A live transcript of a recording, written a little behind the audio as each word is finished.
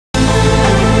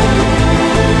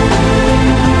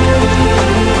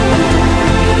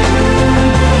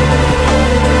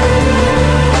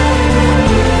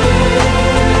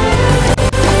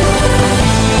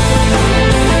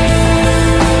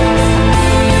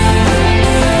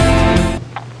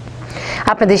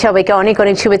আপনাদের সবাইকে অনেক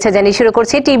অনেক শুভেচ্ছা জানিয়ে শুরু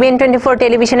করছি টিবিএন 24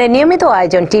 টেলিভিশনের নিয়মিত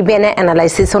আয়োজন টিবিএন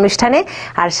অ্যানালাইসিস অনুষ্ঠানে।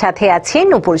 আর সাথে আছে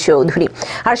নূপুর চৌধুরী।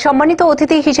 আর সম্মানিত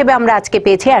অতিথি হিসেবে আমরা আজকে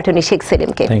পেয়েছি অ্যাটর্নি শেখ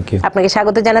সেলিমকে। আপনাকে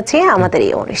স্বাগত জানাচ্ছি আমাদের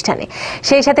এই অনুষ্ঠানে।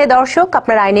 সেই সাথে দর্শক,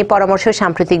 আপনার আইনি পরামর্শ,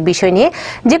 সাম্প্রতিক বিষয় নিয়ে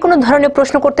যে কোনো ধরনের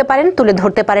প্রশ্ন করতে পারেন, তুলে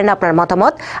ধরতে পারেন আপনার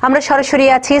মতামত। আমরা সরাসরি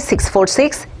আছি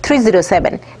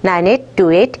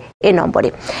 646-307-9828 এই নম্বরে।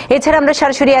 এছাড়া আমরা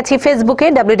সরাসরি আছি ফেসবুকে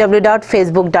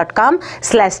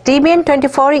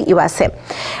www.facebook.com/TBN24USA।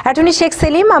 অ্যাটর্নি শেখ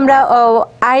সেলিম, আমরা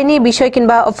আইনি বিষয়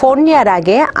কিংবা ফোন নেওয়ার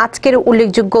আগে আজকের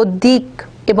উল্লেখযোগ্য দিক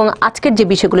এবং আজকের যে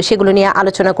বিষয়গুলো সেগুলো নিয়ে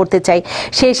আলোচনা করতে চাই।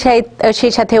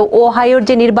 সেই সাথে ওহাইওর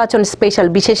যে নির্বাচন, স্পেশাল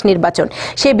বিশেষ নির্বাচন,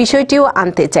 সেই বিষয়টিও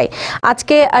আনতে চাই।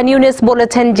 আজকে নিউনেস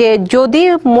বলেছেন যে যদি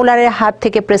মুলারের হাত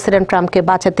থেকে প্রেসিডেন্ট ট্রাম্পকে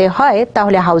বাঁচাতে হয়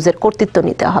তাহলে হাউসের কর্তৃত্ব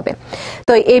নিতে হবে।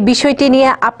 তো এই বিষয়টি নিয়ে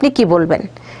আপনি কি বলবেন?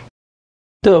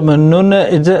 তো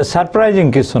নুনেজ সারপ্রাইজিং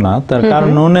কিছু না, তার কারণ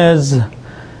নুনেজ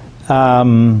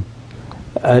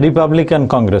রিপাবলিকান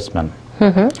কংগ্রেসম্যান,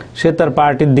 সে তার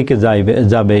পার্টির দিকে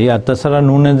যাবেই। আর তাছাড়া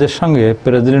নুনেজের সঙ্গে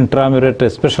প্রেসিডেন্ট ট্রাম্পের একটা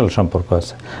স্পেশাল সম্পর্ক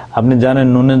আছে। আপনি জানেন,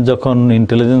 নুনেজ যখন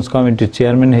ইন্টেলিজেন্স কমিটির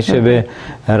চেয়ারম্যান হিসেবে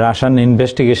রাশিয়ান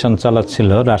ইনভেস্টিগেশন চালাচ্ছিল,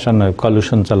 রাশিয়ান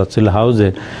কলিউশন চালাচ্ছিল হাউসে,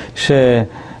 সে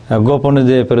গোপনে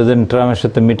যে প্রেসিডেন্ট ট্রাম্পের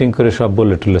সাথে মিটিং করে সব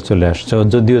বলে টুলে চলে আসছে,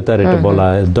 যদিও তার এটা বলা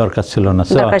দরকার ছিল না,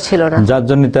 যার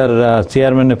জন্য তার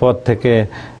চেয়ারম্যানের পদ থেকে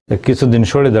কিছুদিন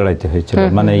সরে দাঁড়াইতে হয়েছিল,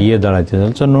 মানে দাঁড়াইতে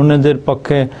হয়েছিল। নুনেজের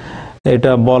পক্ষে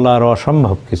এটা বলার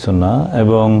অসম্ভব কিছু না,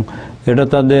 এবং এটা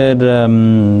তাদের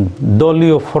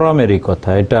দলীয় ফোরামেরই কথা।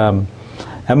 এটা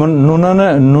এমন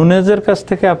নুনেজের কাছ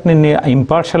থেকে আপনি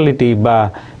ইম্পার্শালিটি বা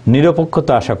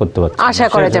নিরপেক্ষতা আশা করতে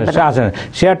পারছেন।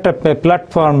 সে একটা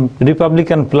প্ল্যাটফর্ম,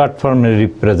 রিপাবলিকান প্ল্যাটফর্মে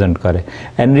রিপ্রেজেন্ট করে,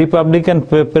 এন্ড রিপাবলিকান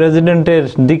প্রেসিডেন্টের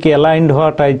দিকে অ্যালাইন্ড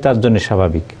হওয়াটাই তার জন্য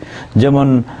স্বাভাবিক। যেমন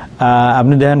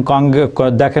আপনি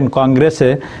দেখেন কংগ্রেসে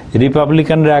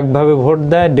রিপাবলিকানরা একভাবে ভোট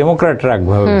দেয়, ডেমোক্র্যাটরা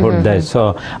একভাবে ভোট দেয়। সো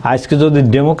আজকে যদি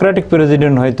ডেমোক্রেটিক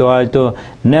প্রেসিডেন্ট হয়তো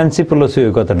ন্যান্সি পেলোসি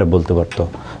ওই কথাটা বলতে পারতো,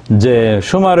 যে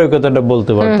সুমার ওই কথাটা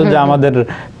বলতে পারতো যে আমাদের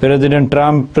প্রেসিডেন্ট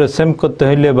ট্রাম্প সেম করতে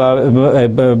হইলে, বা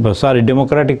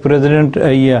ডেমোক্রেটিক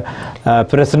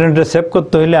প্রেসিডেন্টের সেভ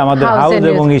করতে হইলে আমাদের হাউস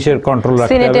এবং ইসের কন্ট্রোল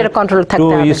রাখতে হবে two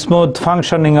smooth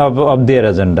functioning of their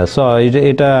agenda. So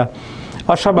এটা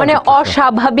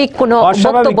অস্বাভাবিক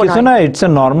কিছু না, it's a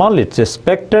normal, it's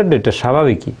expected, এটা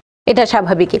স্বাভাবিকই। এটা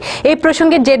স্বাভাবিকই। এই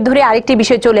প্রসঙ্গে জের ধরে আরেকটি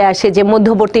বিষয় চলে আসে, যে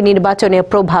মধ্যবর্তী নির্বাচনের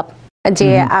প্রভাব। যে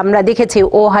আমরা দেখেছি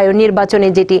ওহাইও নির্বাচনে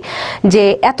যে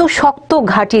এত শক্ত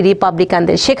ঘাঁটি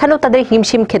রিপাবলিকানদের, সেখানেও তাদের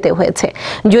হিমশিম খেতে হয়েছে।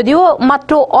 যদিও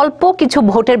মাত্র অল্প কিছু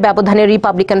ভোটের ব্যবধানে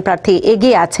রিপাবলিকান প্রার্থী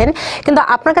এগিয়ে আছেন, কিন্তু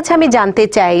আপনার কাছে আমি জানতে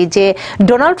চাই যে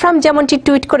ডোনাল্ড ট্রাম্প যেমনটি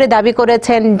টুইট করে দাবি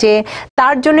করেছেন যে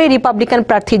তার জন্যই রিপাবলিকান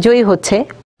প্রার্থী জয়ী হচ্ছে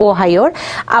ওহাইওর,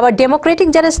 আবার ডেমোক্রেটিক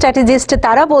যারা স্ট্র্যাটেজিস্ট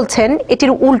তারা বলছেন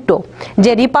এটির উল্টো,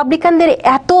 যে রিপাবলিকানদের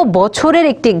এত বছরের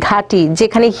একটি ঘাঁটি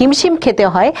যেখানে হিমশিম খেতে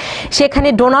হয়, সেখানে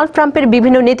ডোনাল্ড ট্রাম্পের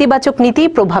বিভিন্ন নেতিবাচক নীতি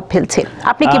প্রভাব ফেলছে।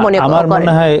 আপনি কি মনে করেন? আমার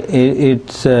মনে হয়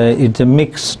it's a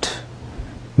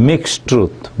mixed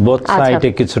truth, both সাইডে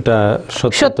কিছুটা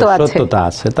সত্যতা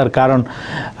আছে। তার কারণ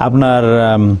আপনার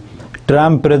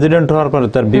ট্রাম্প প্রেসিডেন্ট হওয়ার পরে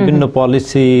তার বিভিন্ন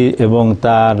পলিসি এবং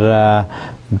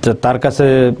তার কাছে,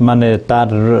 মানে তার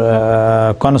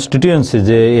কনস্টিটিউয়েন্সি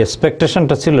যে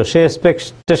এক্সপেকটেশনটা ছিল, সেই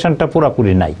এক্সপেকটেশনটা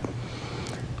পুরাপুরি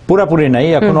নাই।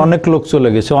 এখন অনেক লোক চলে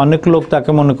গেছে, অনেক লোক তাকে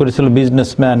মনে করেছিল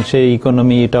বিজনেসম্যান, সেই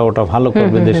ইকোনমি এটা ওটা ভালো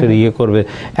করবে, দেশের করবে।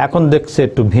 এখন দেখছে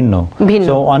একটু ভিন্ন।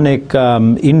 অনেক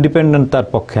ইন্ডিপেন্ডেন্ট তার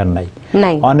পক্ষে আর নাই।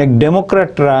 অনেক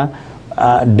ডেমোক্র্যাটরা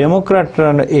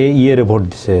ভোট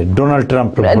দিছে ডোনাল্ড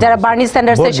ট্রাম্প, যারা বার্নি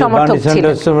স্যান্ডার্সের সমর্থক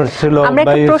ছিল। আমরা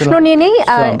একটা প্রশ্ন নিয়ে নেই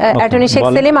অ্যাটর্নি শেখ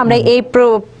সেলিম, আমরা এই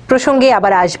প্রসঙ্গে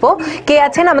আবার আসব। কে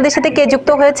আছেন আমাদের সাথে? কে যুক্ত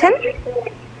হয়েছেন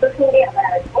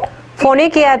ফোনে?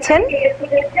 কে আছেন?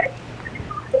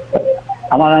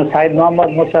 আমার নাম সাইদ মোহাম্মদ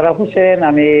মোশাররফ হোসেন,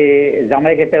 আমি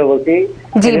জামাইকা থেকে বলছি।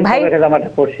 জি ভাই,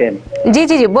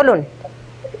 জি বলুন।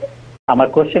 আমার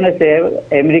কোশ্চেন হচ্ছে,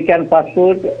 আমেরিকান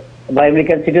পাসপোর্ট বা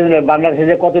আমেরিকান সিটিজেন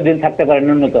বাংলাদেশে কতদিন থাকতে পারেন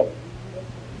ন্যূনতম?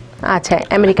 আচ্ছা,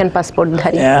 আমেরিকান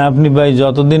পাসপোর্টধারী আপনি ভাই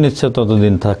যতদিন ইচ্ছে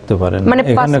ততদিন থাকতে পারেন।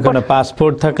 এখানে কোনো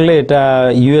পাসপোর্ট থাকলে এটা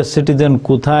ইউএস সিটিজেন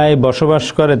কোথায় বসবাস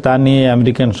করে তা নিয়ে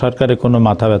আমেরিকান সরকারের কোনো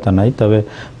মাথা ব্যথা নাই। তবে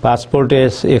পাসপোর্ট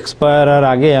এক্সপায়ার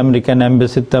আগে আমেরিকান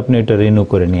এমবাসিতে আপনি এটা রিনিউ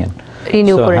করে নিয়েন।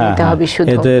 রিনিউ করে নিতে হবে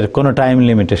শুধু, এদের কোনো টাইম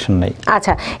লিমিটেশন নাই।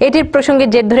 আচ্ছা, এটির প্রসঙ্গে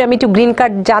জের ধরে আমি একটু গ্রিন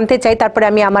কার্ড জানতে চাই, তারপরে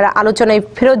আমি আমার আলোচনায়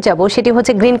ফেরত যাব। সেটি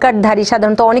হচ্ছে গ্রিন কার্ডধারী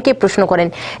সাধারণত অনেকেই প্রশ্ন করেন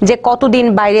যে কতদিন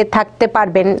বাইরে থাকতে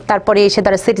পারবেন, তারপরে এসে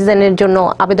তারা সিটিজেনের জন্য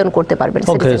আবেদন করতে পারবেন।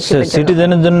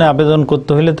 সিটিজেনের জন্য আবেদন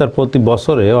করতে হলে তার প্রতি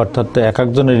বছরে, অর্থাৎ এক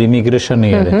একজনের ইমিগ্রেশন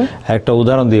ইয়ারে, একটা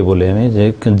উদাহরণ দিয়ে বলি আমি,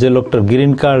 যে লোকটার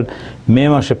গ্রিন কার্ড মে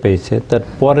মাসে পেয়েছে, তার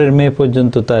পরের মে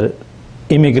পর্যন্ত তার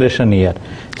ইমিগ্রেশন ইয়ার,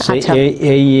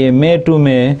 এই মে টু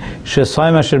মে সে 6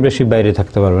 মাসের বেশি বাইরে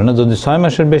থাকতে পারবে না। যদি 6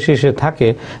 মাসের বেশি সে থাকে,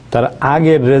 তার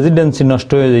আগের রেজিডেন্সি নষ্ট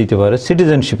হয়ে যেতে পারে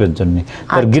সিটিজেনশিপের জন্য।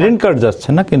 তার গ্রিন কার্ড যাচ্ছে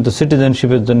না, কিন্তু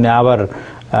সিটিজেনশিপের জন্য আবার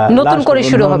নতুন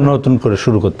করে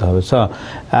শুরু করতে হবে।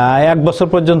 1 বছর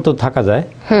পর্যন্ত থাকা যায়,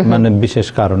 মানে বিশেষ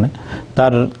কারণে।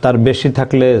 তার বেশি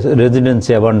থাকলে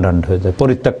রেজিডেন্সি অ্যাবান্ডন্ড হয়ে যায়,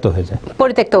 পরিত্যক্ত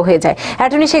হয়ে যায়।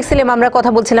 অ্যাটর্নি শেখ সেলিম, আমরা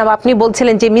কথা বলছিলাম, আপনি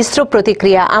বলছিলেন যে মিশ্র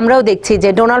প্রতিক্রিয়া। আমরাও দেখছি যে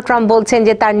ডোনাল্ড ট্রাম্প বলছেন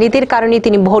যে তার নীতির কারণে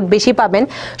তিনি ভোট বেশি পাবেন,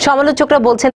 সমালোচকরা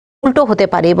বলছেন উল্টো হতে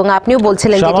পারে, এবং আপনিও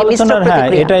বলছিলেন যে মিশ্র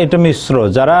প্রতিক্রিয়া। এটা মিশ্র।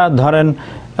 যারা ধরেন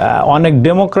অনেক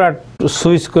ডেমোক্র্যাট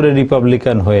সুইচ করে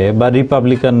রিপাবলিকান হয়ে বা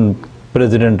রিপাবলিকান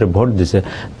প্রেসিডেন্টের ভোট দিছে,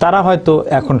 তারা হয়তো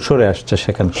এখন সরে আসছে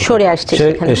সেখান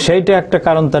থেকে। সেইটা একটা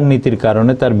কারণ, তার নীতির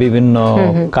কারণে, তার বিভিন্ন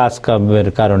কাজ কামের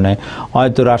কারণে,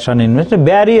 হয়তো রাসায়নিক ইনভেস্ট,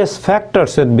 ভ্যারিয়াস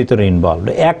ফ্যাক্টরস এর ভিতরে ইনভলভড।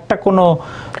 একটা কোনো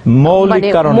মৌলিক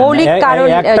কারণ,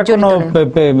 একটা কোনো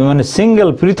মানে সিঙ্গেল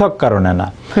পৃথক কারণে না।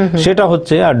 সেটা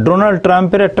হচ্ছে, আর ডোনাল্ড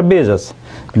ট্রাম্পের একটা বেজ আছে,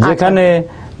 যেখানে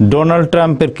ডোনাল্ড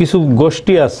ট্রাম্পের কিছু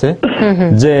গোষ্ঠী আছে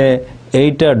যে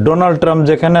এইটা ডোনাল্ড ট্রাম্প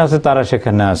যেখানে আছে তারা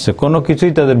সেখানে আছে, কোনো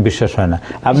কিছুই তাদের বিশ্বাস হয় না।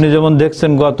 আপনি যেমন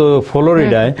দেখছেন গত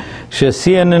ফ্লোরিডায় সে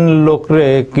সিএনএন লোকরে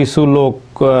কিছু লোক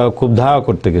খুব ধাওয়া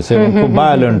করতে গেছে এবং খুব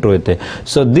ভায়োলেন্ট হইতে।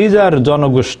 সো দিজ আর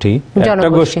জনগোষ্ঠী, একটা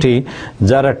গোষ্ঠী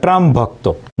যারা ট্রাম্প ভক্ত,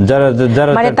 যারা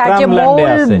ট্রাম্প ল্যান্ডে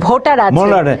আছে,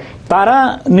 তারা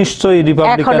নিশ্চয়ই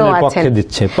রিপাবলিকানের পক্ষে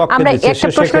দিচ্ছে। আমরা একটা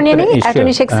প্রশ্ন নিয়ে নিই,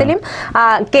 অ্যাটর্নি শেখ সেলিম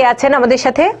কে আছেন আমাদের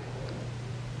সাথে?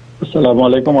 আসসালামু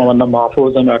আলাইকুম, আমার নাম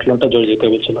মাহফুজ, আমি আটলান্টা জর্জিয়া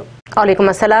থেকে বলছিলাম। ওয়ালাইকুম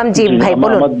আসসালাম। জি ভাই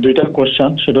বলুন। আমার দুইটা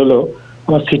কোশ্চেন, সেটা হলো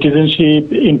আমার সিটিজেনশিপ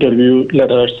ইন্টারভিউ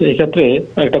লেটার আসছে, এক্ষেত্রে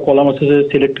একটা কলাম আছে যে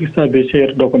সিলেক্টিভ সার্ভিসের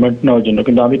ডকুমেন্ট নেওয়ার জন্য,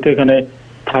 কিন্তু আমি তো এখানে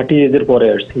 30 এজের পরে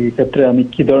আসছি, এই ক্ষেত্রে আমি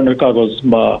কি ধরনের কাগজ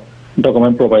বা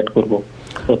ডকুমেন্ট প্রোভাইড করব?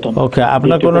 প্রথম, ওকে,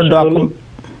 আপনার কোনো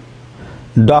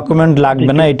ডকুমেন্ট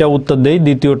লাগবে না, এটা উত্তর দেই।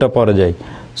 দ্বিতীয়টা পরে যাই।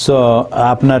 সো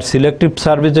আপনার সিলেক্টিভ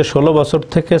সার্ভিসে 16 বছর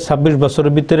থেকে 26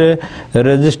 বছরের ভিতরে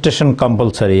রেজিস্ট্রেশন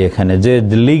কম্পালসারি। এখানে যে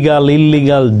লিগাল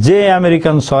ইললিগাল যে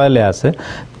আমেরিকান সয়েলে আছে,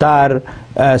 তার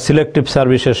সিলেক্টিভ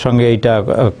সার্ভিসের সঙ্গে এইটা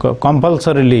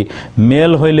কম্পালসারিলি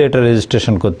মেল হইলে এটা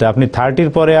রেজিস্ট্রেশন করতে। আপনি 30-র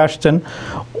পরে আসছেন,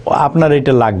 আপনার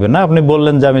এটা লাগবে না। আপনি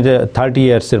বললেন যে আমি যে 30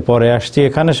 ইয়ার্সের পরে আসছি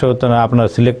এখানে, সেহেতু আপনার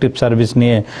সিলেক্টিভ সার্ভিস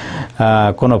নিয়ে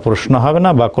কোনো প্রশ্ন হবে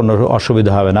না বা কোনো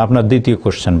অসুবিধা হবে না। আপনার দ্বিতীয়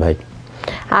কোশ্চেন ভাই।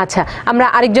 আচ্ছা, আমরা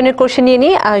আরেকজনের কোশ্চেন নিয়ে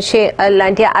নিই। সে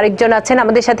লাইনটি আরেকজন আছেন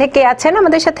আমাদের সাথে। কে আছেন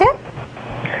আমাদের সাথে?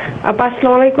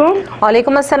 আসসালামু আলাইকুম।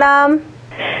 ওয়ালাইকুম আসসালাম।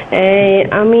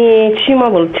 আমি সীমা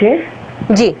বলছি।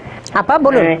 জি আপা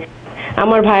বলুন।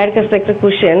 আমার ভাইয়ের কাছে একটা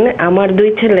কোশ্চেন। আমার 2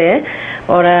 ছেলে,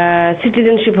 ওরা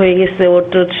সিটিজেনশিপ হয়ে গেছে, ওর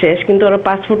তো শেষ, কিন্তু ওরা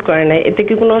পাসপোর্ট করে নাই, এতে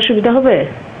কি কোনো অসুবিধা হবে?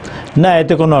 না,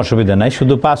 এতে কোনো অসুবিধা নাই।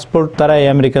 শুধু পাসপোর্ট, তারা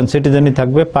আমেরিকান সিটিজেনই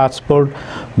থাকবে। পাসপোর্ট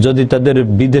যদি তাদের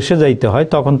বিদেশে যাইতে হয়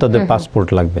তখন তাদের পাসপোর্ট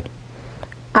লাগবে।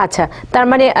 আচ্ছা, তার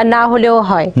মানে না হলেও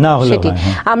হয় সেটি।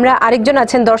 আমরা আরেকজন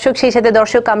আছেন দর্শক, সেই সাথে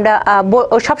দর্শক আমরা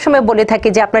সবসময় বলে থাকি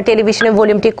যে আপনার টেলিভিশনের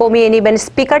ভলিউমটি কমিয়ে নেবেন,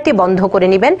 স্পিকারটি বন্ধ করে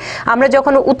নেবেন। আমরা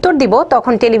যখন উত্তর দিব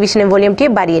তখন টেলিভিশনের ভলিউমটি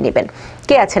বাড়িয়ে নেবেন।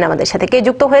 কে আছেন আমাদের সাথে? কে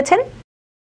যুক্ত হয়েছেন?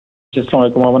 আসসালামু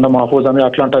আলাইকুম, আমার নাম মাহফুজ, আমি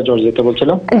আটলান্টা জর্জিয়াতে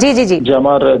বলছিলাম। জি জি জি। যে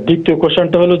আমার দ্বিতীয়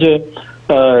কোশ্চেনটা হলো যে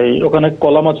ওখানে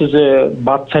কলাম আছে যে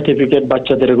বার্থ সার্টিফিকেট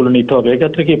বাচ্চাদের এগুলো নিতে হবে,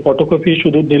 এক্ষেত্রে কি ফটোকপি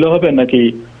শুধু নিলে হবে নাকি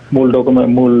মূল ডকুমেন্ট,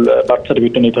 মূল বার্থ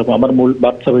সার্টিফিকেট নিতে হবে? আমার মূল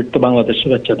বার্থ সার্টিফিকেট তো বাংলাদেশের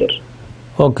বাচ্চাদের।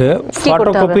 ওকে,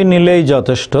 ফটোকপি নিলেই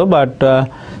যথেষ্ট, but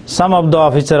some of the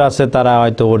officer আছে তারা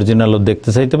হয়তো অরিজিনালও দেখতে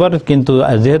চাইতে পারে, কিন্তু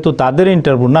যেহেতু তাদের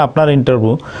ইন্টারভিউ না আপনার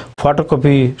interview,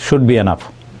 photocopy should be enough.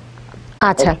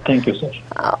 আচ্ছা,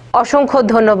 অসংখ্য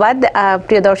ধন্যবাদ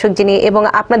প্রিয় দর্শক যিনি, এবং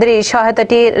আপনাদের এই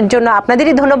সহায়তাটির জন্য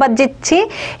আপনাদেরই ধন্যবাদ দিচ্ছি।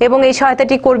 এবং এই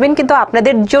সহায়তাটি করবেন কিন্তু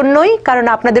আপনাদের জন্যই, কারণ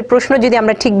আপনাদের প্রশ্ন যদি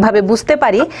আমরা ঠিকভাবে বুঝতে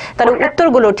পারি তাহলে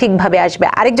উত্তরগুলো ঠিকভাবে আসবে।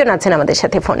 আরেকজন আছেন আমাদের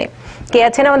সাথে ফোনে। কে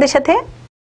আছেন আমাদের সাথে?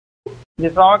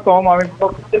 আমি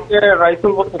থেকে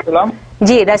রাইসুল বলতেছিলাম।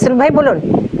 জি রাইসুল ভাই বলুন।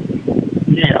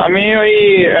 আমি ওই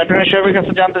অ্যাটর্নি সাহেবের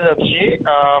কাছে জানতে চাচ্ছি,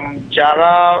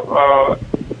 যারা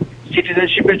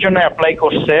সিটিজেনশিপের জন্য অ্যাপ্লাই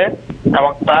করছে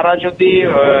এবং তারা যদি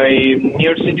নিউ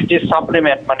ইয়র্ক সিটির যে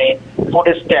সাপ্লিমেন্ট মানে ফুড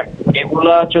স্ট্যাম্প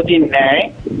এগুলা যদি নেয়,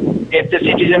 এতে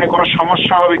সিটিজেনের কোনো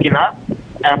সমস্যা হবে কিনা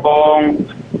এবং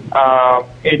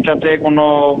এটাতে কোনো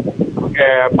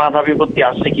বাধা বিপত্তি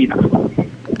আছে কিনা।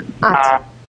 আচ্ছা,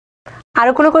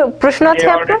 আরো কোনো প্রশ্ন আছে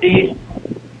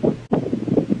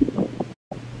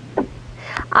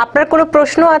আপনার কোনো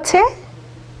প্রশ্ন আছে?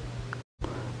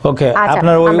 ওকে,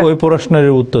 আপনার ওই প্রশ্নের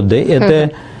উত্তর দেই।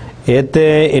 এতে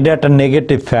এটা একটা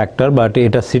নেগেটিভ ফ্যাক্টর, বাট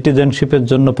এটা সিটিজেনশিপের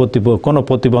জন্য কোনো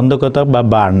প্রতিবন্ধকতা বা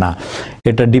বার না।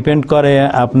 এটা ডিপেন্ড করে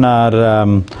আপনার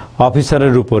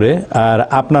অফিসারের উপরে আর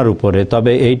আপনার উপরে।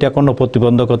 তবে এইটা কোনো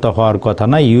প্রতিবন্ধকতা হওয়ার কথা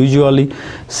না। ইউজুয়ালি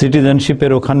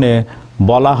সিটিজেনশিপের ওখানে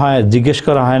বলা হয়, জিজ্ঞেস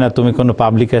করা হয় না তুমি কোনো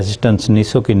পাবলিক অ্যাসিস্ট্যান্স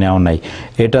নিছো কি নেও নাই।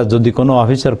 এটা যদি কোনো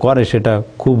অফিসার করে, সেটা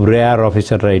খুব রেয়ার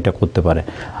অফিসাররা এটা করতে পারে,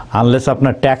 আনলেস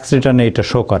আপনার ট্যাক্স রিটার্নে এটা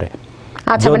শো করে।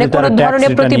 আচ্ছা, মানে কোনো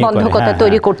ধরনের প্রতিবন্ধকতা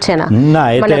তৈরি করছে না? না,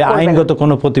 এতে আইনগত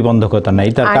কোনো প্রতিবন্ধকতা নাই।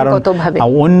 তার কারণ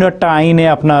অন্য একটা আইনে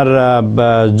আপনার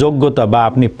যোগ্যতা বা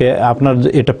আপনার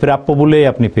এটা প্রাপ্য বলেই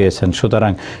আপনি পেয়েছেন।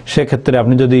 সুতরাং সেক্ষেত্রে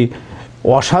আপনি যদি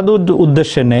অসাধু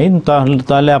উদ্দেশ্যে নেই,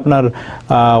 তাহলে আপনার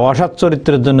অসৎ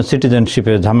চরিত্রের জন্য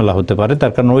সিটিজেনশিপে ঝামেলা হতে পারে।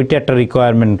 তার কারণ ওইটা একটা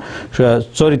রিকোয়ারমেন্ট,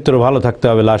 চরিত্র ভালো থাকতে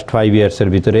হবে লাস্ট 5 ইয়ার্সের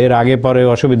ভিতরে। এর আগে পরে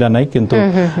অসুবিধা নাই, কিন্তু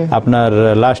আপনার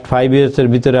লাস্ট 5 ইয়ার্সের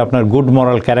ভিতরে আপনার গুড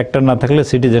মরাল ক্যারেক্টার না থাকলে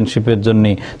সিটিজেনশিপের জন্য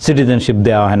সিটিজেনশিপ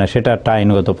দেওয়া হয় না। সেটা একটা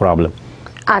আইনগত প্রবলেম।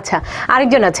 আচ্ছা,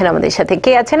 আরেকজন আছেন আমাদের সাথে।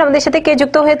 কে আছেন আমাদের সাথে? কে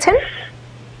যুক্ত হয়েছেন?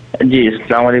 জি,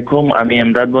 আসসালামু আলাইকুম। আমি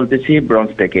এমদাদ বলতেছি ব্রঞ্জ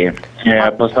থেকে।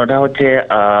 প্রশ্নটা হচ্ছে,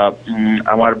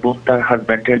 আমার বোন তার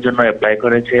হাজবেন্ডের জন্য অ্যাপ্লাই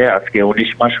করেছে, আজকে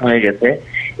 19 মাস হয়ে গেছে।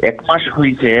 1 মাস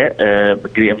হয়েছে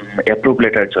অ্যাপ্রুভ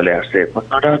লেটার চলে আসছে।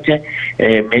 প্রশ্নটা হচ্ছে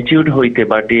ম্যাচিউরড হইতে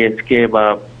বা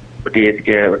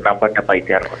ডিএসকে নাম্বারটা পাইতে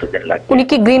আর কতদিন লাগবে? উনি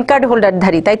কি গ্রিন কার্ড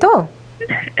হোল্ডারধারী, তাই তো?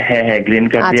 হ্যাঁ, গ্রিন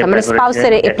কার্ড দিয়ে মানে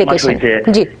স্পাউসের অ্যাপ্লিকেশন।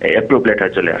 জি, অ্যাপ্রুভ লেটার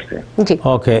চলে আসছে। জি,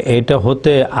 ওকে। এটা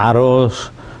হতে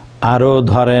আরো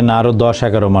ধরেন আরো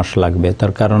 10-11 মাস লাগবে।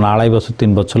 তার কারণ 2.5 বছর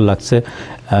 3 বছর লাগছে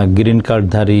গ্রিন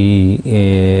কার্ডধারী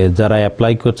যারা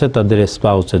অ্যাপ্লাই করছে তাদের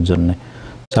স্পাউসের জন্য।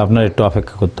 আপনার একটু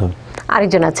অপেক্ষা করতে হবে।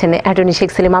 আরেকজন আছেন অ্যাটর্নি শেখ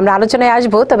সেলিম। আমরা আলোচনায়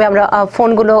আসবো, তবে আমরা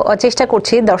ফোনগুলো চেষ্টা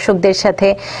করছি দর্শকদের সাথে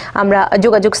আমরা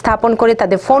যোগাযোগ স্থাপন করে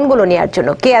তাদের ফোনগুলো নেওয়ার জন্য।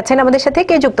 কে আছেন আমাদের সাথে?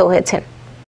 কে যুক্ত হয়েছেন?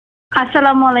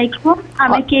 আসসালামু আলাইকুম।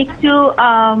 আমি কি একটু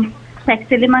শেখ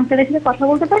সেলিম আঙ্কেলের সাথে কথা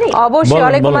বলতে পারি? অবশ্যই।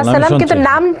 ওয়ালাইকুম আসসালাম, কিন্তু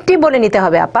নামটি বলে নিতে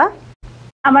হবে আপা।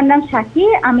 আমার নাম শাকি,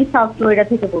 আমি সাউথ ফ্লোরিডা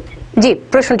থেকে বলছি। জি,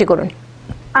 প্রশ্নটি করুন।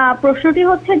 প্রশ্নটি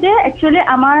হচ্ছে যে অ্যাকচুয়ালি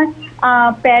আমার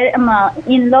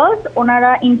ইনলস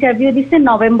ওনারা ইন্টারভিউ দিচ্ছে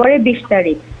নভেম্বরের 20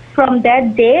 তারিখ। ফ্রম দ্যাট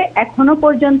ডে এখনো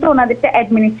পর্যন্ত ওনাদেরটা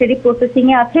অ্যাডমিনিস্ট্রেটিভ প্রসেসিং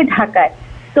এ আছে ঢাকায়।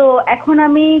 তো এখন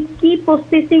আমি কি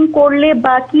প্রসেসিং করলে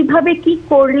বা কিভাবে কি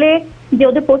করলে যে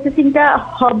ওদের প্রসেসিংটা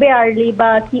হবে আর্লি, বা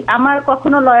কি আমার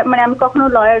কখনো আমি কখনো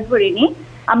লয়ার ধরিনি,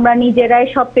 আমরা নিজেরাই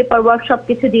সব পেপার ওয়ার্ক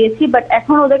সবকিছু দিয়েছি। বাট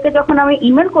এখন ওদেরকে যখন আমি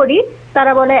ইমেল করি,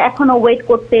 তারা বলে এখনো ওয়েট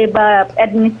করতে বা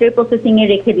অ্যাডমিনিস্ট্রেটিভ প্রসেসিং এ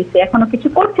রেখে দিচ্ছে, এখনো কিছু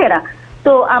করছে না।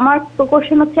 তো আমার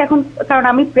কোশ্চেন হচ্ছে এখন, কারণ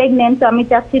আমি প্রেগনেন্ট, তো আমি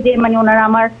চাচ্ছি যে মানে ওনারা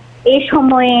আমার এই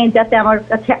সময়ে যাতে আমার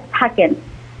কাছে থাকেন।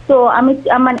 তো আমি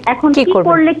এখন কি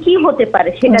করলে কি হতে পারে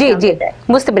সেটা। জি জি,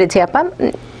 বুঝতে পেরেছি আপা,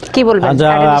 কি বলবেন?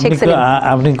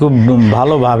 আপনি খুব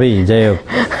ভালোভাবেই যাই হোক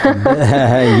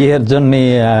ইয়ের জন্য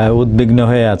উদ্বিগ্ন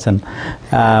হয়ে আছেন।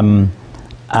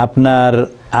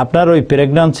 আপনার ওই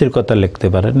প্রেগন্যান্সির কথা লিখতে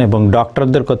পারেন এবং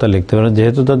ডক্টরদের কথা লিখতে পারেন,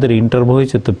 যেহেতু তাদের ইন্টারভিউ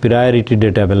হয়েছে তো প্রায়োরিটি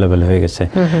ডেট অ্যাভেলেবেল হয়ে গেছে।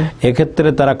 এক্ষেত্রে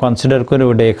তারা কনসিডার করে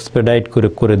ওটা এক্সপেডাইট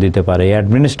করে দিতে পারে।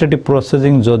 অ্যাডমিনিস্ট্রেটিভ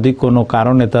প্রসেসিং যদি কোনো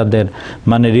কারণে তাদের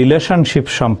মানে রিলেশনশিপ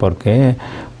সম্পর্কে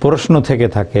প্রশ্ন থেকে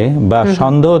থাকে বা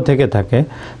সন্দেহ থেকে থাকে,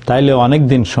 তাইলে অনেক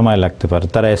দিন সময় লাগতে পারে।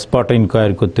 তারা স্পট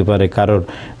ইনকোয়ারি করতে পারে, কারোর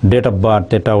ডেট অফ বার্থ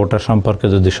এটা ওটা সম্পর্কে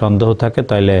যদি সন্দেহ থাকে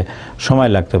তাইলে সময়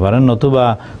লাগতে পারে, নতুবা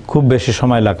খুব বেশি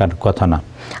সময় লাগার কথা না।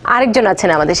 আরেকজন আছেন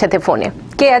আমাদের সাথে ফোনে।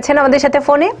 কে আছেন আমাদের সাথে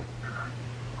ফোনে?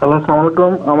 হ্যালো, আসসালামু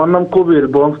আলাইকুম। আমার নাম কবির,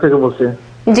 বরঞ্জ থেকে বলছি।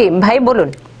 জি ভাই বলুন।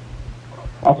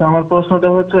 আচ্ছা, আমার প্রশ্নটা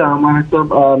হচ্ছে, আমার একটা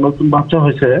নতুন বাচ্চা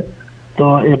হয়েছে, তো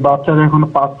এই বাচ্চার এখনো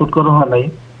পাসপোর্ট করা হয় নাই,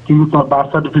 কিন্তু তার বার্থ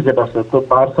সার্টিফিকেট আছে। তো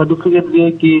বার্থ সার্টিফিকেট দিয়ে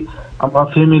কি আমরা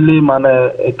ফ্যামিলি মানে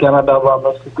কানাডা বা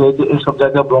মেক্সিকো এইসব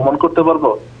জায়গায় ভ্রমণ করতে পারবো?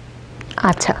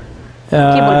 আচ্ছা,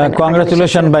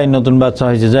 কংগ্রাচুলেশন ভাই, নতুন বাচ্চা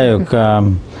হয়েছে। যাই হোক,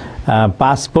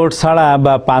 পাসপোর্ট ছাড়া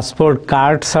বা পাসপোর্ট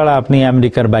কার্ড ছাড়া আপনি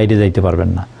আমেরিকার বাইরে যাইতে পারবেন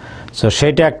না। সো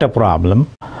সেটা একটা প্রবলেম।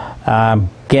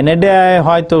 কানাডায়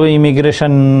হয়তো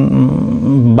ইমিগ্রেশন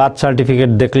বার্থ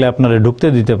সার্টিফিকেট দেখলে আপনারা ঢুকতে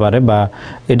দিতে পারে, বা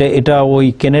এটা ওই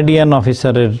কানাডিয়ান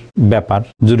অফিসারের ব্যাপার,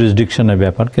 জুরিসডিকশনের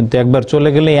ব্যাপার। কিন্তু একবার চলে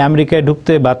গেলে আমেরিকায়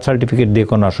ঢুকতে বার্থ সার্টিফিকেট দিয়ে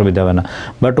কোনো অসুবিধা হবে না,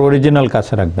 বাট অরিজিনাল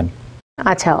কাছে রাখবেন।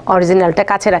 আচ্ছা, অরিজিনালটা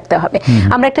কাছে রাখতে হবে।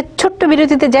 আমরা একটা ছোট্ট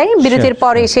বিরতিতে যাই, বিরতির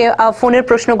পরে এসে ফোনের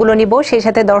প্রশ্নগুলো নিব, সেই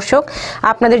সাথে দর্শক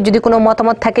আপনাদের যদি কোনো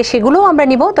মতামত থাকে সেগুলোও আমরা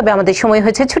নিব। তবে আমাদের সময়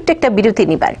হয়েছে ছোট্ট একটা বিরতি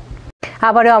নিবার।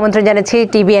 আবারও আমন্ত্রণ জানাচ্ছি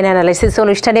টিবিএন অ্যানালাইসিস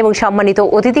অনুষ্ঠানে এবং সম্মানিত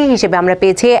অতিথি হিসেবে আমরা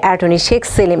পেয়েছি অ্যাটর্নি শেখ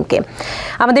সেলিমকে।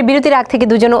 আমাদের বিরতির আগ থেকে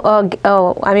দুজন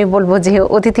আমি বলবো যে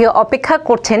অতিথি অপেক্ষা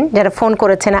করছেন, যারা ফোন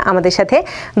করেছেন আমাদের সাথে।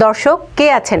 দর্শক কে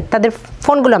আছেন তাদের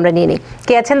ফোনগুলো আমরা নিয়ে নিই।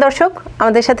 কে আছেন দর্শক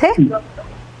আমাদের সাথে?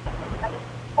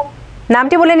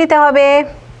 নামটি বলে নিতে হবে।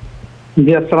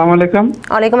 জি আসসালামু আলাইকুম।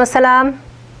 ওয়ালাইকুম আসসালাম।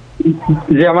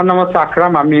 জি আমার নাম হচ্ছে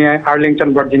আকরাম, আমি আর্লিংটন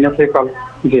ভার্জিনিয়া থেকে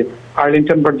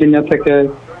আর্লিংটন ভার্জিনিয়া থেকে।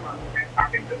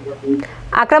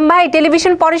 আকরাম ভাই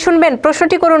টেলিভিশন পরে শুনবেন,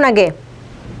 প্রশ্নটি করুন আগে।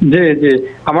 জি জি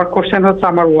আমার কোশ্চেন হচ্ছে,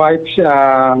 আমার ওয়াইফ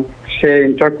সে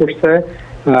ইন্টার করছে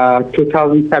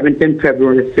 2017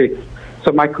 February 6. So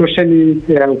my question is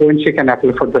when she can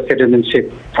apply for the citizenship,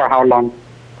 for how long?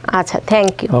 আচ্ছা,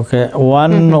 থ্যাংক ইউ। ওকে,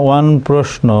 ওয়ান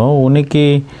প্রশ্ন, উনি কি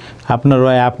আপনার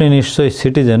আপনি নিশ্চয়ই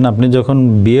সিটিজেন, আপনি যখন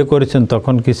বিয়ে করেছেন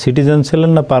তখন কি সিটিজেন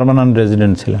ছিলেন না পার্মানেন্ট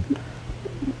রেজিডেন্ট ছিলেন?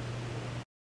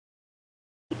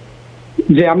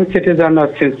 জি আমি সিটিজেন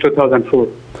সিন্স 2004।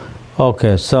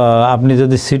 ওকে, সো আপনি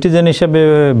যদি সিটিজেন হিসেবে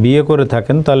বিয়ে করে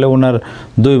থাকেন তাহলে ওনার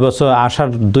 2 বছর আসার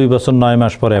 2 বছর 9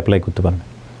 মাস পরে অ্যাপ্লাই করতে পারেন।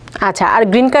 আচ্ছা, আর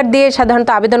গ্রিন কার্ড দিয়ে সাধারণত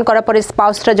আবেদন করার পরে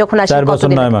স্পাউসরা যখন আসে 4 বছর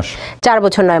 9 মাস। 4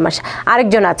 বছর 9 মাস।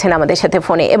 আরেকজন আছেন আমাদের সাথে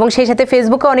ফোনে এবং সেই সাথে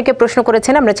ফেসবুকে অনেকে প্রশ্ন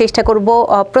করেছেন, আমরা চেষ্টা করব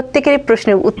প্রত্যেকেরই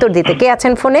প্রশ্নের উত্তর দিতে। কে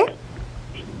আছেন ফোনে?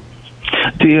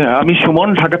 আমি সুমন,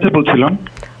 ঢাকা থেকে বলছিলাম।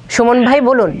 সুমন ভাই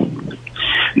বলুন।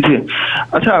 জি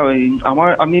আচ্ছা,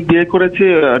 আমি বিয়ে করেছি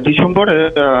ডিসেম্বরে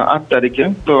 8 তারিখে।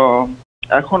 তো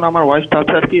এখন আমার ওয়াইফ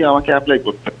চাচ্ছে আর কি আমাকে অ্যাপ্লাই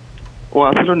করতে। ও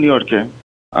আসলে নিউ ইয়র্কে,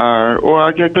 আর ও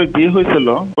আগে একবার বিয়ে হয়েছিল,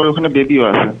 ওর ওখানে বেবিও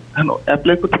আছে। এখন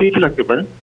অ্যাপ্লাই করতে কি লাগতে পারে?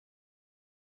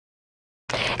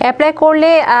 অ্যাপ্লাই করলে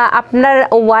আপনার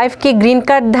ওয়াইফ কি গ্রিন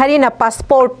কার্ড ধারী না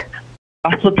পাসপোর্ট?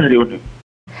 পাসপোর্ট ধারী উনি।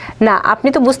 না, আপনি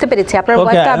তো বুঝতে পেরেছি আপনার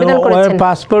ওয়াইফ তো আবেদন করেছেন।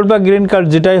 পাসপোর্ট বা গ্রিন কার্ড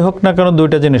যেটাই হোক না কেন,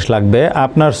 দুইটা জিনিস লাগবে।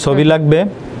 আপনার ছবি লাগবে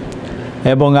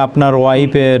এবং আপনার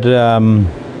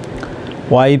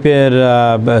ওয়াইফের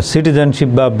সিটিজেনশিপ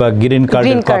বা গ্রিন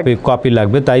কার্ডের কপি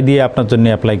লাগবে, তাই দিয়ে আপনার জন্য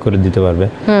অ্যাপ্লাই করে দিতে পারবে।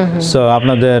 সো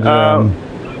আপনাদের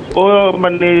ও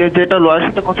মানে যেটা লয়ারের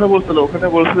সাথে কথা বলছিল, ওখানে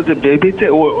বলছিল যে বেবিতে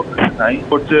ও নাই,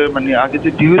 ওর যে মানে আগে যে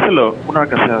ডিউ হয়েছিল ওনার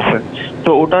কাছে আছে। তো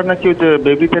ওটা নাকি ওই যে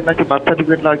বেবিতে নাকি বার্থ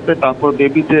সার্টিফিকেট লাগবে, তারপর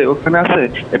বেবিতে ওখানে আছে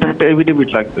এটা একটা এভিডেভিট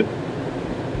লাগবে।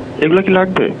 এগুলো কি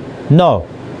লাগবে? নো,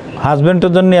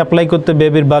 হাজবেন্ডের জন্য অ্যাপ্লাই করতে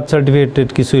বেবির বার্থ সার্টিফিকেট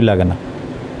কিছুই লাগে না।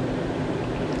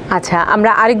 আচ্ছা,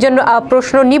 আমরা আরেকজন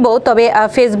প্রশ্ন নিব, তবে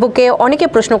ফেসবুকে অনেকে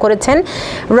প্রশ্ন করেছেন।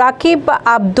 রাকিব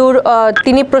আব্দুর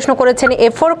তিনি প্রশ্ন করেছেন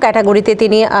A4 ক্যাটাগরিতে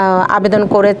তিনি আবেদন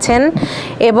করেছেন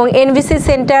এবং এনভিসি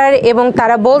সেন্টার, এবং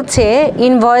তারা বলছে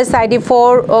ইনভয়েস ID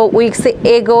 4 উইকস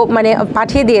এগো মানে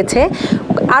পাঠিয়ে দিয়েছে,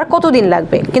 আর কতদিন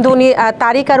লাগবে, কিন্তু উনি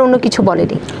তারিখ আর অন্য কিছু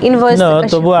বলেনি। ইনভয়েস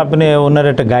তবু আপনি ওনার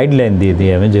একটা গাইডলাইন দিয়ে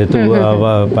দিই আমি, যেহেতু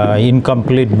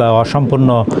ইনকমপ্লিট বা অসম্পূর্ণ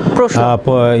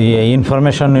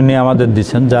ইনফরমেশন উনি আমাদের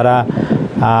দিচ্ছেন। যারা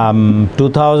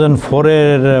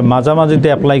 2004-এর মাঝামাঝিতে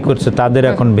অ্যাপ্লাই করছে তাদের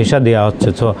এখন ভিসা দেওয়া হচ্ছে।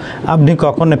 তো আপনি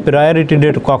কখন প্রায়োরিটি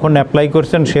ডেট কখন অ্যাপ্লাই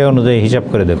করছেন সেই অনুযায়ী হিসাব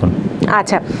করে দেখুন।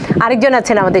 আচ্ছা, আরেকজন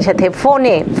আছেন আমাদের সাথে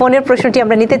ফোনের প্রশ্নটি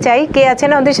আমরা নিতে চাই। কে আছেন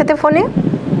আমাদের সাথে ফোনে?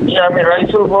 আমি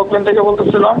রাইসুল বকলেন থেকে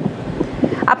বলতেছিলাম।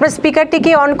 আপনার স্পিকারটি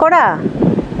কি অন করা?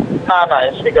 না,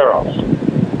 স্পিকার অফ।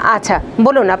 আচ্ছা,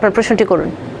 বলুন আপনার প্রশ্নটি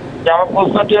করুন। আমার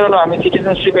প্রশ্নটি হলো, আমি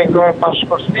সিটিজেনশিপ এক্সামে পাস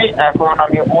করছি, এখন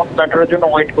আমি ওন লেটারের জন্য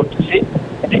ওয়েট করতেছি।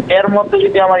 এর মধ্যে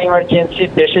যদি আমার ইমার্জেন্সি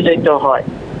দেশে যেতে হয়,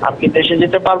 আমি কি দেশে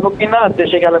যেতে পারবো কিনা,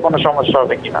 দেশে গেলে কোনো সমস্যা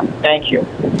হবে কিনা? Thank you.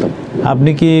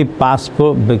 আপনি কি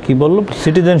পাসপোর্ট কি বললো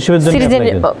সিটিজেনশিপের জন্য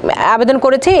আবেদন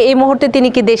করেছে, এই মুহূর্তে তিনি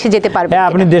কি দেশে যেতে পারবেন? হ্যাঁ,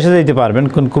 আপনি দেশে যেতে পারবেন,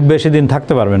 খুব বেশি দিন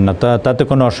থাকতে পারবেন না, তাতে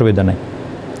কোনো অসুবিধা নেই।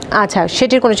 আচ্ছা,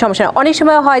 সেটির কোনো সমস্যা নেই। অনেক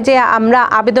সময় হয় যে আমরা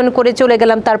আবেদন করে চলে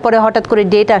গেলাম, তারপরে হঠাৎ করে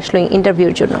ডেট আসলো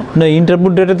ইন্টারভিউর জন্য। না,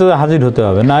 ইন্টারভিউ ডেটে তো হাজির হতে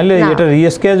হবে, নাহলে এটা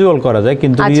রিস্কেজুয়াল করা যায়,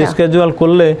 কিন্তু রিস্কেজুয়াল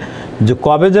করলে যে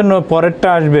কবে যেন পরেরটা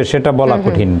আসবে সেটা বলা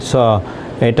কঠিন। সো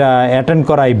এটা অ্যাটেন্ড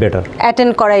করাই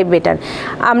বেটার।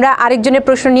 আমরা আরেকজনের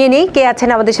প্রশ্ন নিয়ে নিই। কে আছেন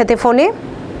আমাদের সাথে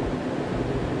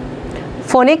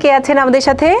ফোনে? কে আছেন আমাদের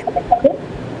সাথে?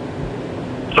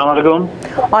 আসসালামু আলাইকুম।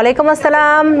 ওয়ালাইকুম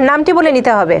আসসালাম। নামটি বলে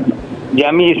নিতে হবে। জি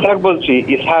আমি ইসহাক বলছি।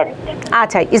 ইসহাক।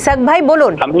 আচ্ছা, ইসহাক ভাই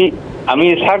বলুন। আমি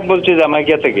ইসহাক বলছি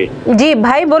জামাইকা থেকে। জি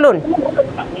ভাই বলুন।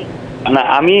 না,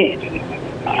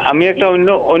 আমি একটা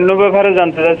অন্য ব্যাপারে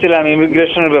জানতে চাচ্ছিলাম,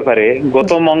 ইমিগ্রেশনের ব্যাপারে।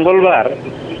 গত মঙ্গলবার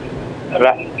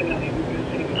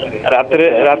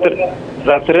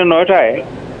রাত্রে 9টায়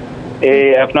এই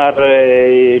আপনার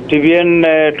TBN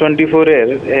 24-এর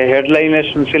হেডলাইনে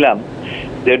শুনছিলাম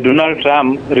যে ডোনাল্ড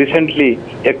ট্রাম্প রিসেন্টলি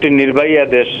একটি নির্বাহী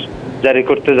আদেশ জারি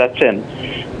করতে যাচ্ছেন,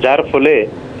 যার ফলে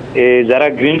যারা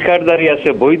গ্রিন কার্ডধারী আছে,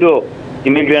 বৈধ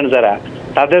ইমিগ্রেন্ট যারা,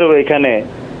 তাদেরও এখানে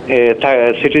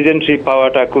সিটিজেনশিপ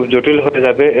পাওয়াটা খুব জটিল হয়ে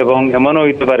যাবে এবং এমনও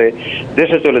হইতে পারে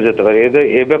দেশে চলে যেতে পারে।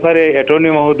 এ ব্যাপারে অ্যাটর্নি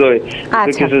মহোদয়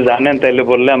কিছু জানেন তাইলে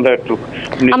বললে আমরা একটু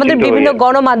আমাদের বিভিন্ন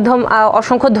গণমাধ্যম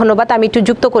অসংখ্য ধন্যবাদ। আমি একটু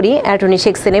যুক্ত করি অ্যাটর্নি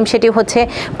শেখ সেলিম, সেটি হচ্ছে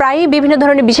প্রায়ই বিভিন্ন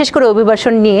ধরনের বিশেষ করে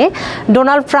অভিবাসন নিয়ে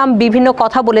ডোনাল্ড ট্রাম্প বিভিন্ন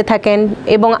কথা বলে থাকেন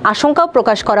এবং আশঙ্কাও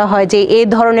প্রকাশ করা হয় যে এই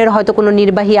ধরনের হয়তো কোনো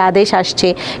নির্বাহী আদেশ আসছে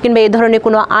কিংবা এই ধরনের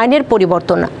কোনো আইনের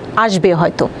পরিবর্তন আসবে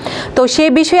হয়তো। তো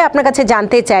সেই বিষয়ে আপনার কাছে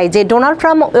জানতে চাই যে ডোনাল্ড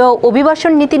ট্রাম্প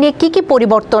অভিবাসন নীতি নিয়ে কি কি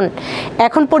পরিবর্তন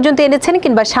এখন পর্যন্ত এনেছেন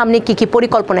কিংবা সামনে কি কি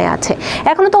পরিকল্পনায় আছে?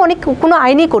 এখনো তো অনেক কোনো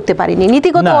আইনই করতে পারেনি,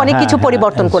 নীতিগত অনেক কিছু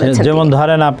পরিবর্তন করেছেন। যেমন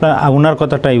ধরেন আপনার ওনার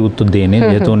কথাটাই উত্তর দিইনি,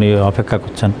 যেহেতু উনি অপেক্ষা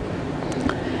করছেন।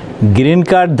 গ্রিন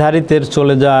কার্ড ধারীদের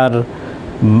চলে যাওয়ার,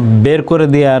 বের করে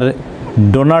দেওয়ার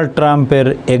ডোনাল্ড ট্রাম্পের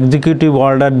এক্সিকিউটিভ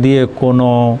অর্ডার দিয়ে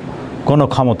কোনো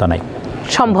ক্ষমতা নাই,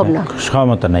 সম্ভব না,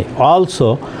 ক্ষমতা নাই। অলসো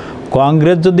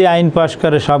কংগ্রেস যদি আইন পাশ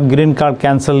করে সব গ্রিন কার্ড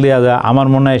ক্যান্সেল দেওয়া যায়, আমার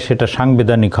মনে হয় সেটা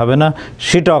সাংবিধানিক হবে না,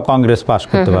 সেটাও কংগ্রেস পাশ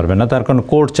করতে পারবে না। তার কারণ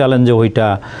কোর্ট চ্যালেঞ্জে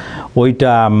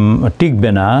ওইটা টিকবে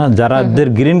না। যারাদের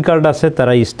গ্রিন কার্ড আছে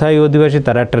তারা স্থায়ী অধিবাসী,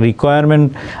 তারা একটা রিকোয়ারমেন্ট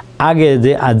আগে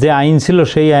যে আইন ছিল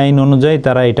সেই আইন অনুযায়ী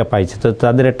তারা এটা পাইছে, তো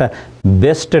তাদের একটা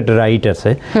বেস্টেড রাইট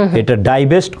আছে। এটা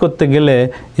ডাইভেস্ট করতে গেলে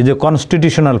এই যে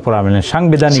কনস্টিটিউশনাল প্রবলেম,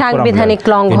 সাংবিধানিক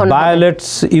ভায়োলেটস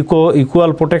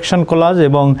ইকুয়াল প্রোটেকশন ক্লজ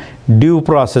এবং ডিউ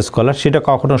প্রসেস ক্লজ, সেটা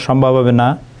কখনো সম্ভব হবে না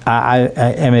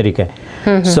আমেরিকায়।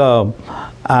 সো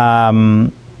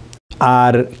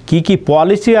আর কি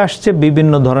পলিসি আসছে,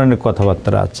 বিভিন্ন ধরনের কথাবার্তা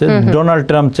আছে। ডোনাল্ড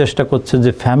ট্রাম্প চেষ্টা করছে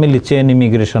যে ফ্যামিলি চেইন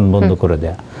ইমিগ্রেশন বন্ধ করে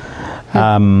দেয়া,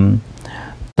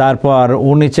 তারপর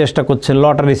উনি চেষ্টা করছেন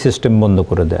লটারি সিস্টেম বন্ধ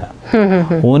করে দেয়া।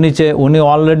 উনি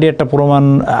অলরেডি একটা প্রমাণ,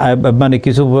 মানে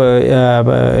কিছু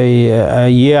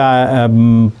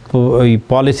ওই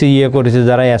পলিসি করেছে,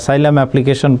 যারা অ্যাসাইলাম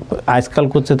অ্যাপ্লিকেশন আজকাল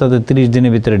করছে তাদের 30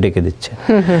 দিনের ভিতরে ডেকে দিচ্ছে।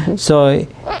 সো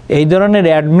এই ধরনের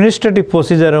অ্যাডমিনিস্ট্রেটিভ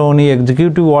প্রসিজারে উনি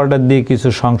এক্সিকিউটিভ অর্ডার দিয়ে কিছু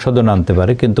সংশোধন আনতে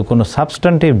পারে, কিন্তু কোনো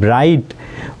সাবস্ট্যান্টিভ রাইট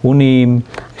উনি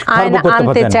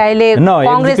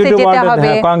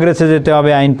কংগ্রেসে যেতে হবে,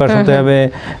 আইন পাস হতে হবে,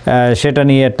 সেটা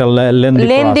নিয়ে একটা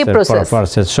লেন্দি প্রসেস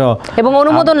এবং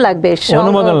অনুমোদন লাগবে,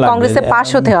 কংগ্রেসে পাস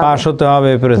হতে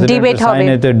হবে,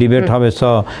 প্রেসিডেন্ট ডিবেট হবে। সো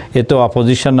এতে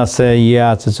অপোজিশন আছে,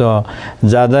 আছে। সো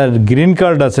যাদের গ্রিন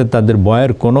কার্ড আছে তাদের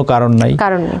ভয়ের কোনো কারণ নাই,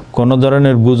 কোনো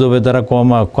ধরনের গুজবে তারা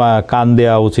কান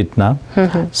দেওয়া উচিত না।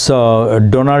 সো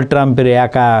ডোনাল্ড ট্রাম্পের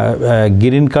একা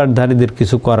গ্রিন কার্ডধারীদের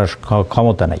কিছু করার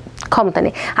ক্ষমতা নেই।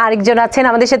 আরেকজন আছেন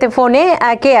আমাদের সাথে ফোনে।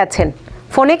 কে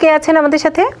আছেন আমাদের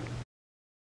সাথে?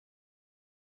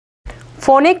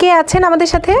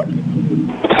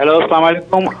 হ্যালো, আসসালামু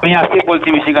আলাইকুম। আমি আসিফ বলছি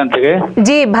মিশিগান থেকে।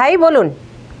 জি ভাই বলুন।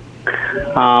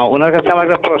 ওনার কাছে আমার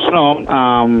একটা প্রশ্ন।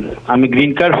 আমি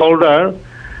গ্রিন কার্ড হোল্ডার,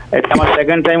 এটা আমার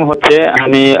সেকেন্ড টাইম হচ্ছে।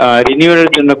 আমি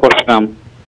রিনিউয়ালের জন্য করছিলাম,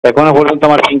 এখনো পর্যন্ত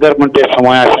আমার ফিঙ্গারপ্রিন্টের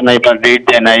সময় আসে নাই বা ডেট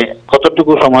দেয় নাই।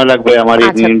 কতটুকু সময় লাগবে আমার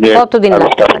রিনিউয়াল? কতদিন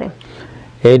লাগতে পারে?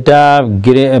 এটা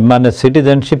মানে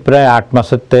সিটিজেনশিপ প্রায় 8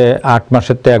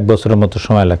 মাসের থেকে 1 বছরের মতো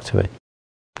সময় লাগছে ভাই,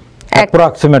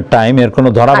 অ্যাপ্রক্সিমেট টাইম। এর কোনো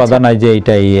ধরা বাঁধা নাই যে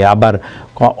এইটাই। আবার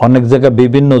অনেক জায়গায়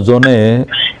বিভিন্ন জোনে,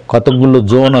 কতগুলো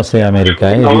জোন আছে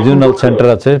আমেরিকায়, রিজিওনাল সেন্টার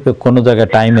আছে, কোন জায়গায়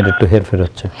টাইমের একটু হেরফের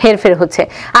হচ্ছে।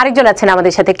 আরেকজন আছেন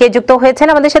আমাদের সাথে, কে যুক্ত হয়েছেন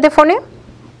আমাদের সাথে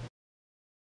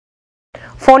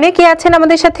ফোনে কে আছেন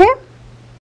আমাদের সাথে?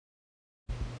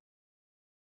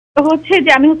 হচ্ছে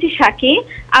যে আমি হচ্ছে সাকি,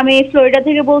 আমি ফ্লোরিডা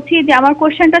থেকে বলছি। যে আমার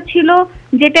কোশ্চেনটা ছিল,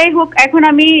 যেটাই হোক এখন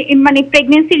আমি মানে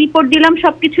প্রেগন্যান্সি রিপোর্ট দিলাম,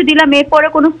 সবকিছু দিলাম, এরপরে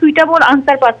কোনো সুইটেবল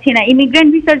আনসার পাচ্ছি না। ইমিগ্রেন্ট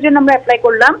ভিসার জন্য আমরা অ্যাপ্লাই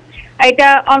করলাম, এটা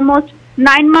অলমোস্ট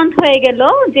 9 মান্থ হয়ে গেল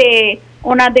যে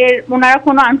ওনারা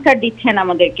কোনো আনসার দিচ্ছেন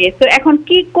আমাদেরকে। তো এখন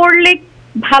কি করলে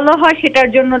ভালো হয় সেটার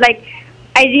জন্য, like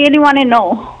I really want to know.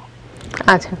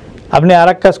 আচ্ছা, আপনি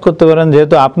আরেক কাজ করতে পারেন,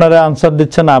 যেহেতু আপনারা আনসার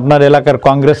দিচ্ছেন, আপনার এলাকার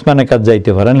কংগ্রেসম্যানের কাছে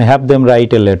যাইতে পারেন, have them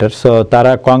write a letter. So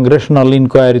তারা কংগ্রেশনাল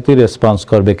ইনকোয়ারিতে রেসপন্স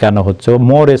করবে কেন হচ্ছে,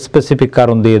 মোর স্পেসিফিক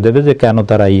কারণ দিয়ে দেবে যে কেন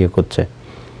তারা করছে।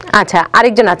 আচ্ছা,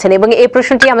 আরেকজন আছেন এবং এই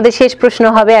প্রশ্নটি আমাদের শেষ প্রশ্ন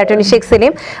হবে অ্যাটর্নি শেখ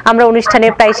সেলিম। আমরা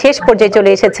অনুষ্ঠানের প্রায় শেষ পর্যায়ে চলে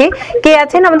এসেছি। কে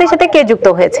আছেন আমাদের সাথে, কে যুক্ত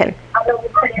হয়েছেন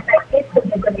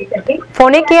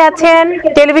ফোনে? কে আছেন?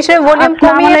 টেলিভিশনের ভলিউম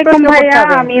কমিয়ে প্রশ্ন করতে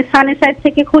হবে। আমি সানিসাইড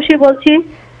থেকে খুশি বলছি।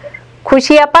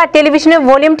 খুশি আপা, টেলিভিশনের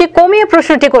ভলিউমটি কমিয়ে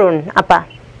প্রশ্নটি করুন আপা।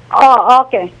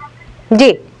 ওকে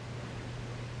জি,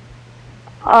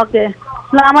 ওকে।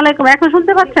 আসসালামু আলাইকুম, এখন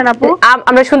শুনতে পাচ্ছেন আপু?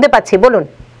 আমরা শুনতে পাচ্ছি, বলুন।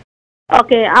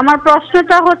 ওকে, আমার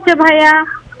প্রশ্নটা হচ্ছে ভাইয়া,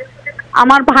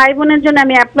 আমার ভাই বোনের জন্য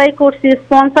আমি অ্যাপ্লাই করছি,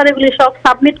 স্পন্সর এগুলি সব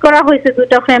সাবমিট করা হয়েছে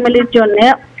 2টা ফ্যামিলির জন্য।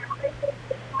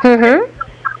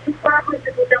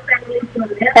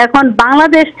 এখন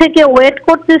বাংলাদেশ থেকে ওয়েট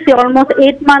করতেছি অলমোস্ট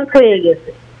 8 মান্থ হয়ে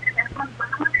গেছে।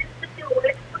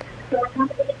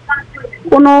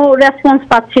 কোনো রেসপন্স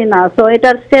পাচ্ছি না। সো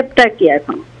এটার স্টেপটা কি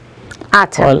এখন?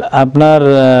 আচ্ছা,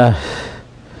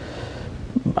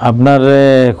 আপনার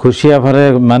খুশি আফারে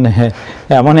মানে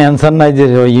এমন অ্যান্সার নাই যে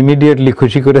ইমিডিয়েটলি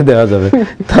খুশি করে দেওয়া যাবে।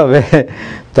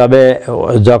 তবে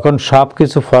যখন সব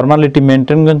কিছু ফর্মালিটি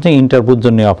মেনটেন করছেন, ইন্টারভিউর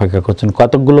জন্য অপেক্ষা করছেন,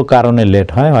 কতগুলো কারণে লেট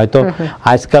হয়। হয়তো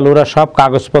আজকাল ওরা সব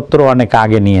কাগজপত্র অনেক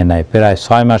আগে নিয়ে নেয়, প্রায়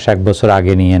 6 মাস 1 বছর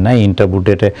আগে নিয়ে নেয় ইন্টারভিউ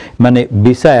ডেটে, মানে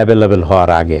ভিসা অ্যাভেলেবেল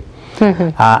হওয়ার আগে।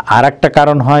 আর একটা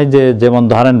কারণ হয় যে যেমন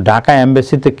ধরেন ঢাকা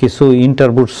এমবাসিতে কিছু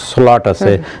ইন্টারভিউ স্লট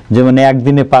আছে, যেমন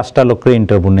একদিনে 5টা লোকের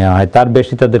ইন্টারভিউ নেওয়া হয়, তার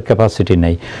বেশি তাদের ক্যাপাসিটি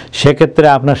নেই। সেক্ষেত্রে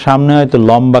আপনার সামনে হয়তো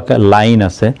লম্বা লাইন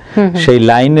আছে, সেই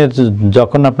লাইনের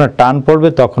যখন আপনার টান পড়বে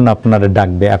তখন আপনার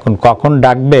ডাকবে। এখন কখন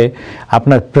ডাকবে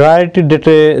আপনার প্রায়োরিটি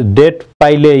ডেট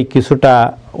পাইলেই কিছুটা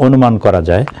অনুমান করা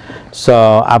যায়। সো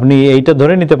আপনি এইটা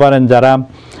ধরে নিতে পারেন যারা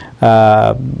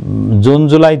জুন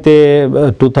জুলাইতে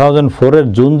 2004-এর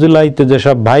জুন জুলাইতে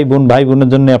যেসব ভাই বোনের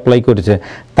জন্য অ্যাপ্লাই করেছে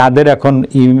তাদের এখন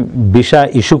ভিসা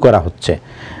ইস্যু করা হচ্ছে,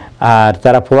 আর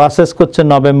তারা প্রসেস করছে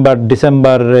নভেম্বর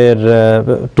ডিসেম্বরের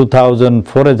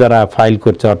 2004-এ যারা ফাইল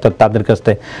করছে, অর্থাৎ তাদের কাছ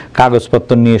থেকে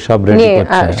কাগজপত্র নিয়ে সব রেডি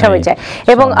করছে।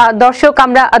 এবং দর্শক,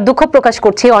 আমরা দুঃখ প্রকাশ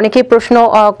করছি, অনেকেই প্রশ্ন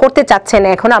করতে চাচ্ছেন।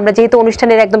 এখন আমরা যেহেতু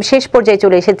অনুষ্ঠানের একদম শেষ পর্যায়ে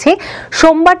চলে এসেছি,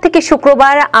 সোমবার থেকে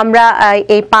শুক্রবার আমরা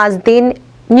এই 5 দিন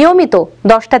নিয়মিত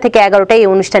 10টা থেকে 11টায় এই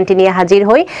অনুষ্ঠানটি নিয়ে হাজির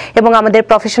হই এবং আমাদের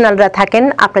প্রফেশনালরা থাকেন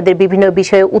আপনাদের বিভিন্ন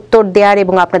বিষয়ে উত্তর দেওয়ার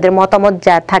এবং আপনাদের মতামত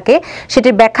যা থাকে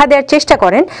সেটির ব্যাখ্যা দেওয়ার চেষ্টা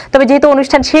করেন। তবে যেহেতু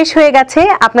অনুষ্ঠান শেষ হয়ে গেছে,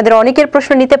 আপনাদের অনেকের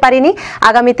প্রশ্ন নিতে পারিনি,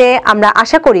 আগামীতে আমরা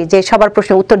আশা করি যে সবার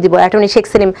প্রশ্নের উত্তর দিব। অ্যাটর্নি শেখ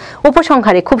সেলিম,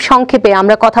 উপসংহারে খুব সংক্ষেপে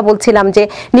আমরা কথা বলছিলাম যে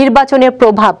নির্বাচনের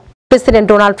প্রভাব, প্রেসিডেন্ট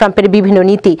ডোনাল্ড ট্রাম্পের বিভিন্ন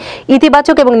নীতি,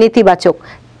 ইতিবাচক এবং নেতিবাচক,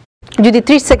 যদি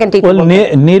 30 সেকেন্ড।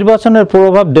 নির্বাচনের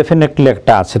প্রভাব ডেফিনেটলি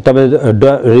একটা আছে, তবে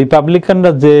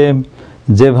রিপাবলিকানরা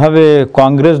যেভাবে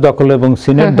কংগ্রেস দখল এবং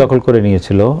সিনেট দখল করে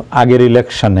নিয়েছিল আগের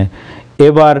ইলেকশনে,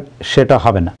 এবার সেটা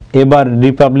হবে না। এবার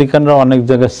রিপাবলিকানরা অনেক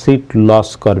জায়গায় সিট লস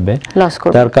করবে।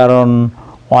 তার কারণ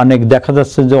অনেক দেখা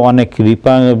যাচ্ছে যে অনেক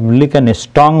রিপাবলিকান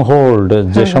স্ট্রং হোল্ড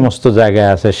যে সমস্ত জায়গায়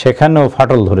আছে সেখানেও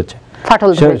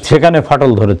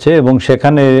ফাটল ধরেছে, এবং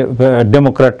সেখানে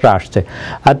ডেমোক্র্যাটরা আসছে।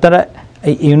 আর তারা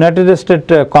ইউনাইটেড স্টেট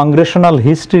কংগ্রেশনাল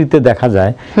হিস্ট্রিতে দেখা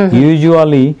যায়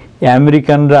ইউজুয়ালি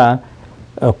আমেরিকানরা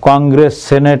কংগ্রেস,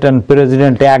 সেনেট এন্ড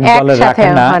প্রেসিডেন্ট এক দলে রাখে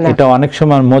না। এটা অনেক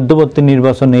সময় মধ্যবর্তী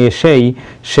নির্বাচনে এসেই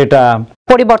সেটা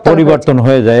পরিবর্তন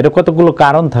হয়ে যায়। এর কতগুলো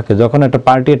কারণ থাকে। যখন একটা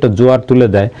পার্টি একটা জোয়ার তুলে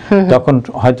দেয় তখন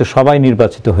হয়তো সবাই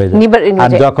নির্বাচিত হয়ে যায়, আর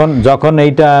যখন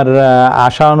এইটার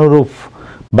আশা অনুরূপ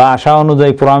বা আশা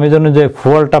অনুযায়ী প্রমিস অনুযায়ী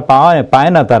ফলটা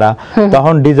পায় না তারা,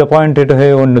 তখন ডিসঅ্যাপয়েন্টেড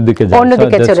হয়ে অন্যদিকে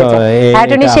চলে যায়।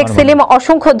 অ্যাটর্নি শেখ সেলিম,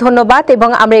 অসংখ্য ধন্যবাদ এবং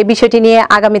আমরা এই বিষয়টি নিয়ে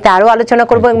আগামীতে আরো আলোচনা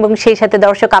করব এবং সেই সাথে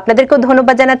দর্শক আপনাদেরকেও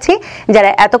ধন্যবাদ জানাচ্ছি যারা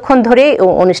এতক্ষণ ধরে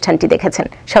অনুষ্ঠানটি দেখেছেন।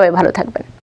 সবাই ভালো থাকবেন।